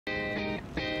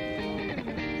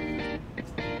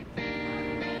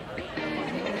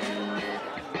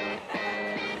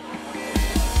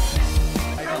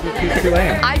choose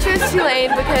Tulane? I chose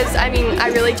Tulane because, I mean, I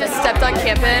really just stepped on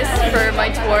campus for my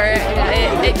tour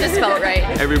and it just felt right.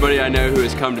 Everybody I know who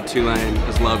has come to Tulane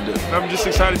has loved it. I'm just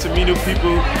excited to meet new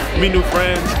people, meet new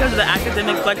friends. Because of the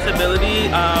academic flexibility,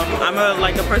 I'm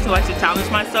a person who likes to challenge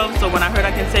myself, so when I heard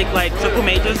I can take like triple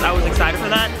majors, I was excited for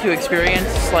that. To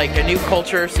experience like a new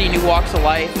culture, see new walks of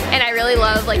life. And I really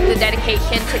love like the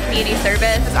dedication to community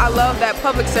service. I love that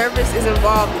public service is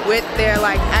involved with their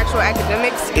like actual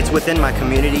academics. It's within my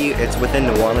community, it's within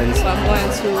New Orleans. So I'm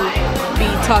going to be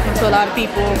talking to a lot of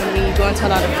people, I'm going to be going to a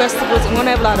lot of festivals, I'm going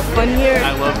to have a lot of fun here.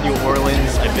 I love New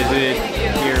Orleans. I visited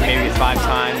here maybe 5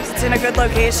 times. It's in a good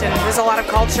location. There's a lot of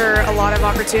culture, a lot of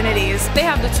opportunities. They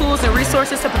have the tools and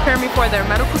resources to prepare me for their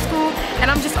medical school, and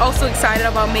I'm just also excited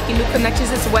about making new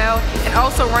connections as well, and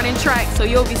also running track, so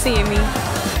you'll be seeing me.